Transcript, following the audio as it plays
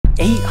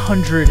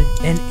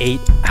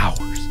808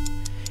 hours.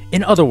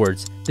 In other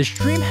words, the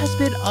stream has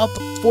been up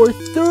for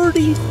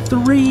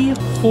 33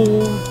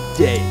 whole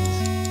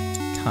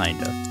days.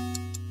 Kinda.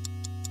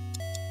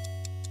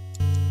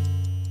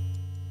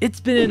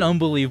 It's been an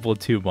unbelievable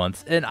 2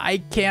 months, and I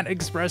can't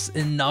express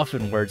enough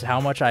in words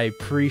how much I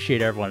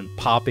appreciate everyone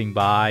popping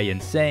by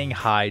and saying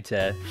hi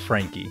to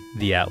Franky,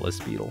 the Atlas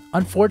Beetle.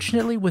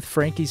 Unfortunately, with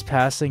Franky's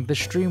passing, the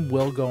stream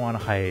will go on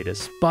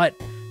hiatus, but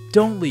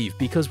don't leave,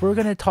 because we're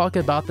going to talk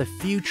about the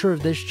future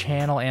of this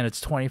channel and its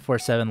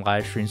 24/7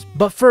 live streams.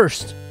 But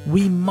first,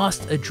 we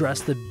must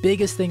address the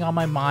biggest thing on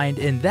my mind,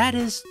 and that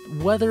is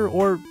whether,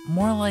 or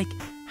more like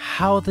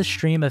how the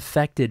stream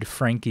affected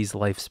Franky's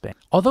lifespan.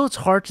 Although it's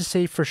hard to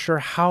say for sure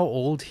how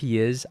old he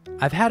is,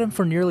 I've had him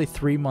for nearly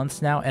 3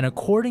 months now, and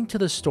according to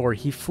the store,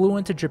 he flew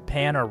into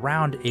Japan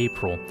around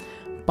April.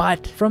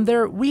 But from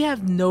there, we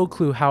have no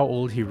clue how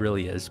old he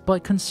really is,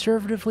 but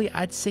conservatively,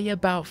 I'd say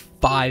about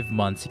 5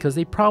 months, because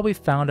they probably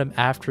found him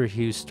after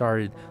he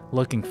started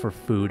looking for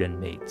food and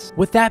mates.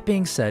 With that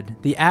being said,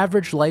 the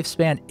average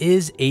lifespan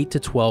is 8 to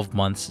 12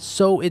 months,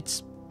 so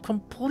it's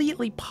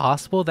completely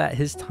possible that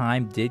his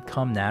time did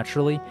come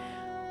naturally,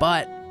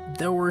 but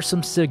there were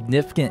some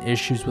significant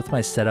issues with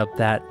my setup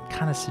that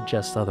kind of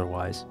suggest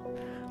otherwise.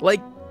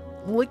 Like,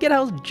 look at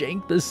how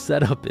jank this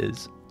setup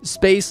is.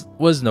 Space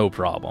was no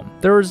problem.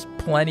 There was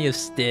plenty of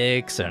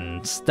sticks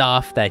and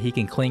stuff that he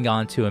can cling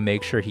onto and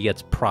make sure he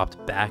gets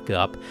propped back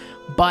up,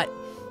 but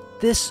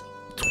this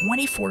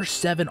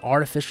 24/7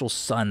 artificial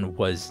sun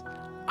was,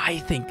 I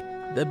think,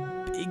 the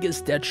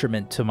biggest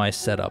detriment to my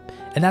setup,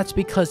 and that's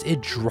because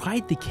it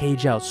dried the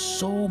cage out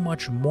so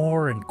much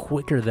more and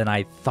quicker than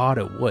I thought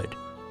it would,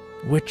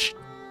 which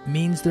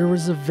means there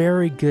was a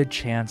very good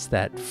chance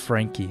that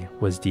Franky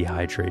was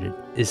dehydrated,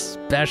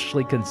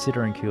 especially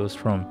considering he was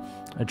from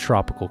a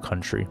tropical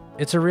country.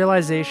 It's a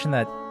realization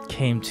that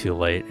came too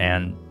late,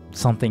 and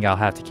something I'll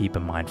have to keep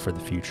in mind for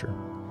the future.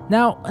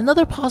 Now,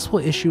 another possible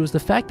issue is the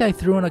fact that I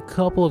threw in a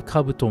couple of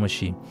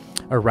kabutomushi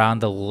around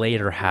the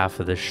later half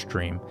of the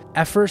stream.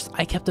 At first,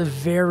 I kept a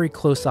very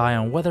close eye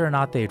on whether or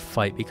not they'd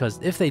fight, because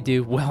if they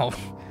do, well,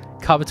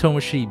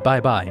 kabutomushi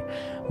bye-bye.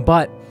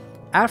 But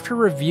after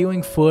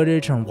reviewing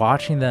footage and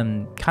watching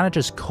them kind of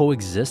just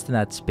coexist in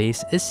that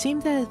space, it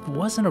seemed that it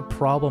wasn't a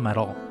problem at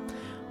all.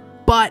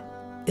 But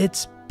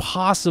it's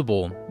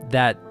possible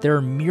that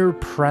their mere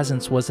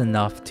presence was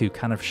enough to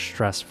kind of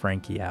stress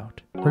Franky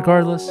out.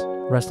 Regardless,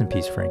 rest in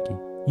peace, Franky.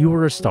 You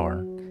were a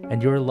star,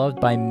 and you are loved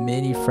by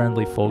many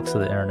friendly folks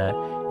of the internet,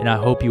 and I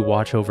hope you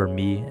watch over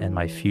me and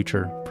my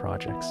future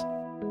projects.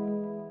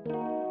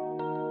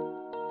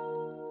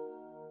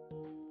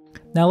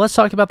 Now let's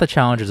talk about the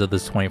challenges of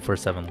this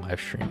 24/7 live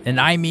stream, and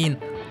I mean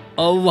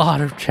a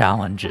lot of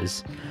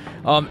challenges.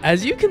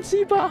 As you can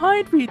see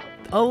behind me,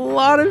 a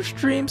lot of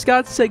streams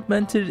got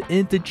segmented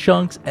into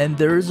chunks, and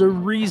there's a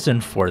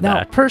reason for that.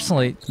 Now,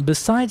 personally,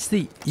 besides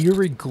the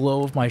eerie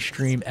glow of my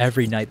stream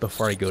every night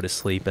before I go to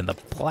sleep and the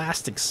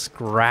plastic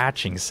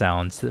scratching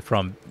sounds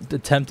from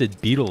attempted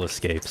beetle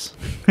escapes,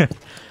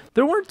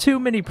 there weren't too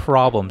many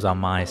problems on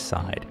my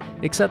side,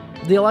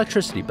 except the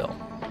electricity bill.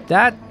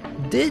 That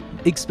did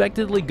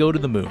expectedly go to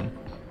the moon,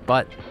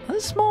 but a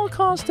small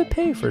cost to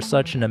pay for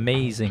such an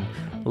amazing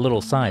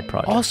little side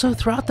project. Also,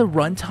 throughout the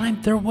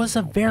runtime, there was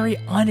a very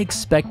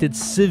unexpected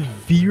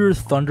severe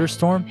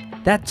thunderstorm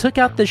that took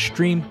out the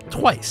stream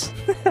twice.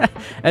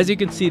 As you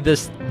can see,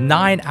 this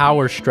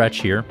 9-hour stretch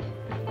here,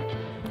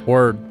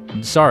 or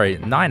sorry,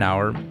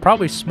 9-hour,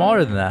 probably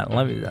smaller than that.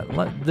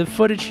 The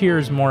footage here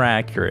is more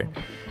accurate.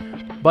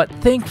 But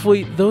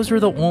thankfully, those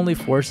were the only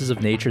forces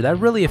of nature that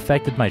really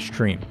affected my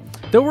stream.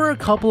 There were a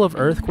couple of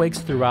earthquakes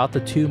throughout the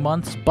 2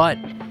 months, but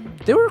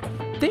they were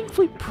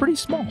thankfully pretty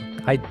small.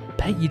 I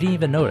bet you didn't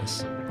even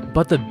notice.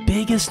 But the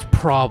biggest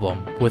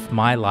problem with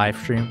my live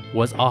stream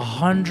was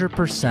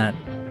 100%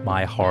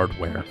 my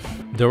hardware.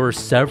 There were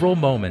several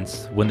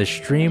moments when the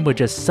stream would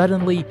just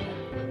suddenly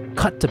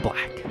cut to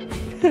black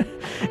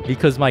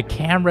because my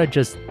camera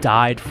just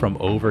died from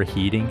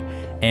overheating,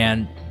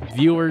 and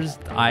viewers,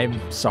 I'm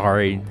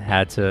sorry,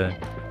 had to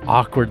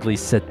awkwardly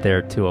sit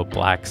there to a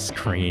black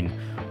screen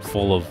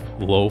full of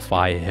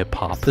lo-fi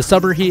hip-hop. The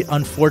summer heat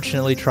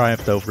unfortunately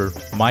triumphed over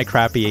my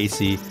crappy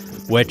AC,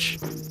 which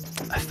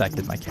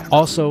affected my camera.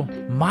 Also,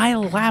 my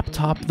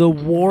laptop, the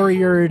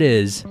warrior it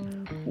is,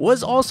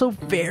 was also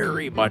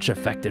very much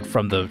affected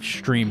from the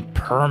stream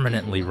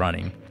permanently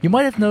running. You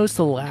might have noticed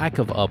the lack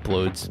of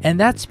uploads, and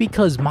that's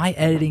because my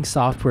editing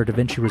software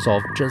DaVinci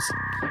Resolve just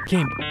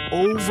became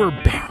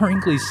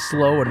overbearingly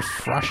slow and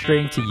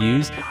frustrating to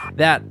use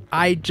that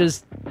I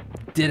just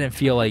didn't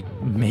feel like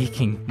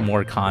making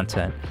more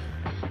content.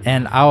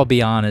 And I'll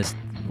be honest,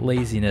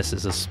 laziness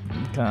is it's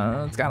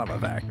kind of a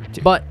factor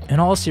too. But in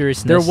all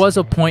seriousness, there was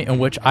a point in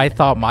which I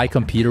thought my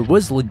computer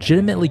was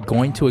legitimately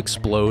going to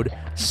explode,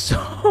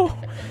 so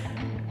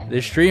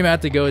the stream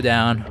had to go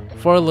down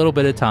for a little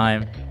bit of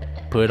time,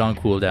 put it on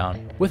cooldown.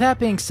 With that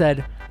being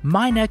said,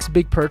 my next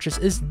big purchase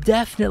is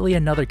definitely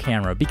another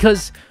camera,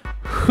 because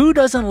who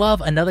doesn't love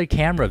another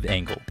camera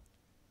angle?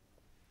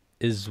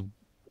 Is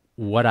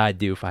what I'd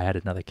do if I had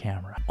another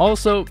camera.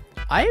 Also,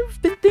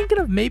 I've been thinking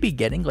of maybe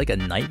getting like a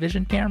night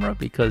vision camera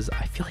because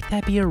I feel like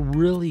that'd be a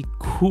really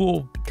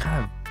cool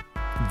kind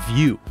of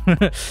view.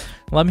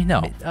 Let me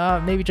know.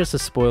 Maybe just a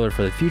spoiler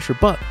for the future,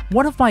 but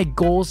one of my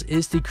goals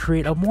is to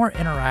create a more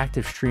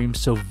interactive stream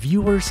so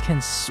viewers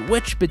can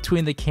switch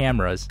between the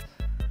cameras,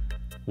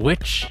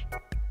 which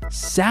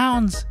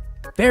sounds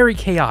very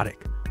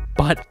chaotic,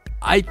 but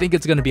I think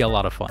it's going to be a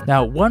lot of fun.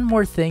 Now, one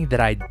more thing that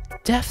I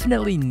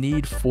definitely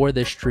need for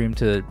this stream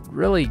to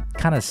really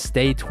kind of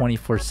stay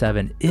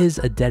 24/7 is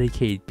a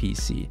dedicated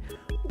PC,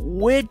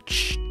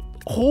 which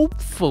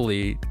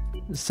hopefully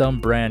some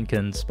brand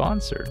can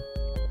sponsor.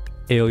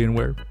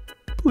 Alienware,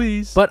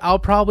 please. But I'll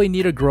probably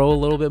need to grow a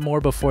little bit more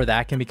before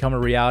that can become a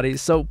reality,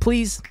 so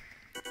please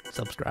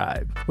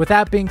subscribe. With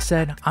that being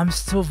said, I'm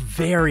still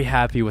very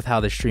happy with how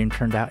the stream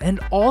turned out and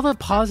all the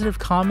positive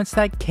comments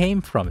that came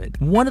from it.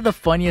 One of the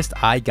funniest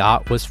I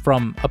got was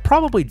from a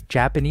probably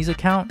Japanese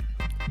account,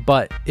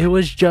 but it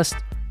was just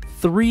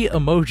 3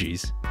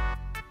 emojis.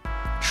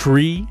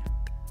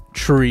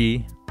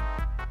 Tree,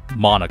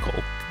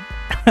 monocle.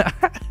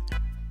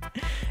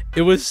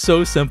 It was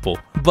so simple,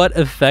 but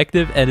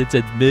effective, and it's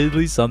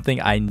admittedly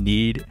something I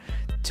need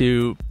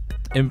to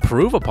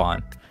improve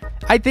upon.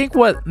 I think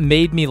what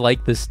made me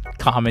like this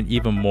comment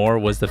even more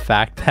was the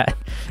fact that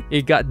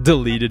it got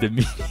deleted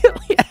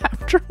immediately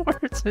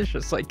afterwards. It's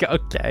just like,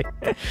 okay,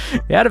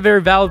 you had a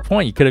very valid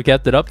point. You could have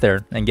kept it up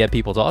there and get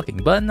people talking,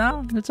 but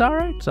no, it's all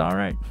right. It's all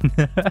right.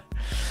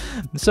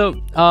 So,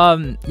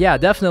 yeah,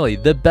 definitely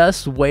the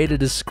best way to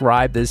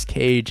describe this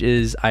cage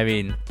is, I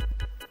mean,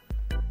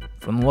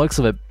 from the looks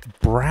of it,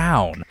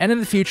 brown. And in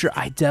the future,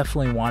 I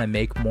definitely want to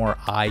make more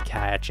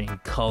eye-catching,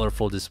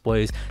 colorful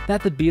displays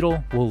that the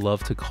Beetle will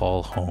love to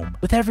call home.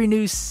 With every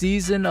new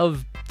season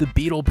of the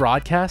Beetle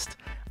broadcast,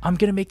 I'm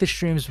going to make the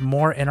streams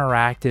more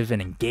interactive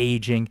and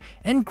engaging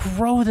and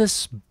grow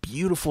this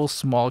beautiful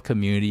small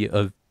community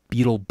of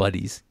Beetle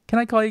buddies. Can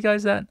I call you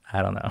guys that?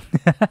 I don't know.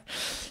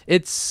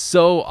 It's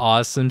so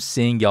awesome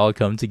seeing y'all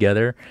come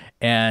together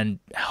and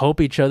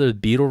help each other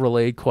with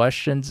Beetle-related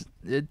questions.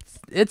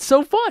 It's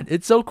so fun.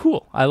 It's so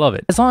cool. I love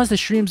it. As long as the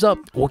stream's up,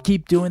 we'll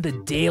keep doing the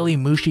daily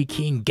Mushi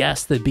King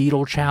Guess the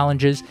Beetle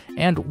challenges,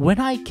 and when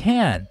I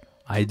can,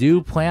 I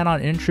do plan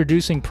on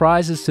introducing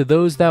prizes to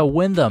those that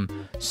win them.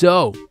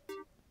 So,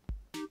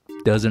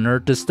 doesn't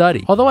hurt to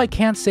study. Although I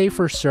can't say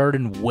for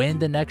certain when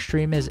the next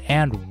stream is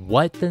and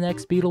what the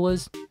next Beetle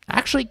is,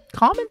 actually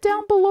comment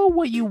down below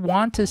what you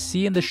want to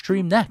see in the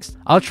stream next.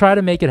 I'll try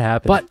to make it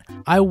happen, but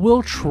I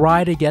will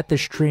try to get the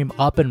stream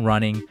up and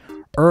running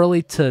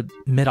early to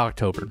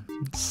mid-October.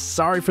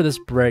 Sorry for this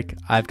break.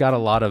 I've got a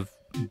lot of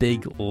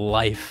big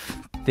life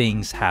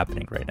things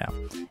happening right now,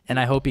 and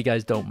I hope you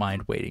guys don't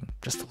mind waiting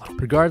just a little.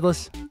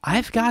 Regardless,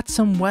 I've got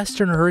some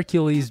Western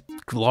Hercules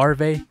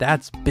larvae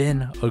that's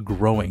been a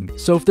growing.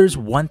 So if there's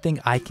one thing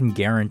I can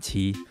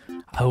guarantee,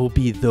 I will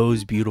be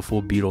those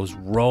beautiful beetles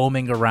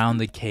roaming around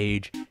the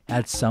cage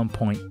at some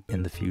point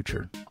in the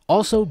future.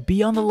 Also,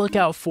 be on the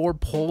lookout for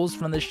polls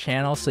from this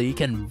channel so you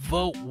can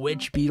vote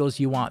which beetles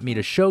you want me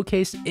to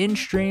showcase in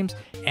streams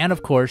and,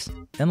 of course,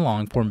 in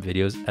long-form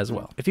videos as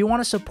well. If you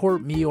want to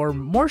support me, or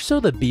more so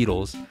the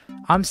Beetles,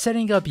 I'm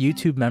setting up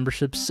YouTube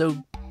memberships,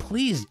 so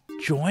please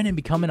join and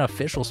become an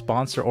official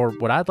sponsor, or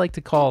what I'd like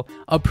to call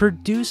a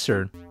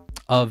producer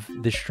of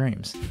the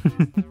streams.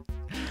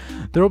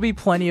 There will be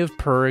plenty of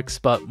perks,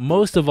 but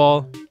most of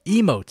all,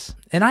 emotes.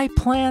 And I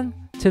plan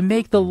to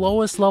make the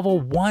lowest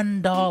level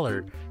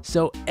 $1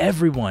 so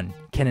everyone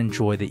can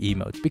enjoy the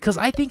emotes, because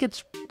I think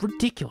it's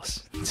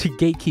ridiculous to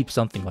gatekeep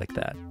something like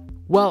that.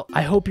 Well,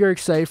 I hope you're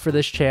excited for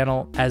this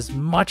channel as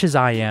much as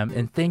I am,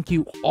 and thank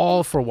you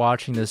all for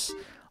watching this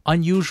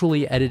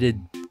unusually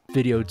edited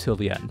video till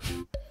the end.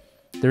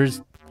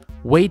 There's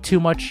way too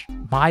much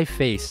my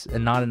face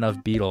and not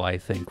enough Beetle, I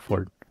think,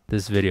 for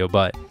this video,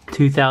 but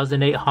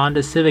 2008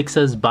 Honda Civic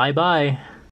says bye-bye.